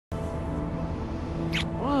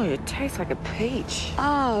Oh, it tastes like a peach.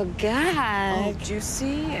 Oh, God. Oh,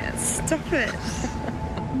 juicy. Stop it.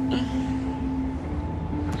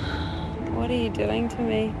 What are you doing to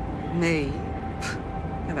me? Me?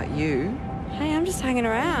 How about you? Hey, I'm just hanging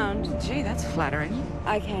around. Gee, that's flattering.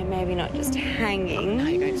 Okay, maybe not just hanging. No,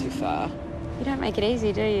 you're going too far. You don't make it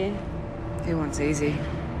easy, do you? Who wants easy?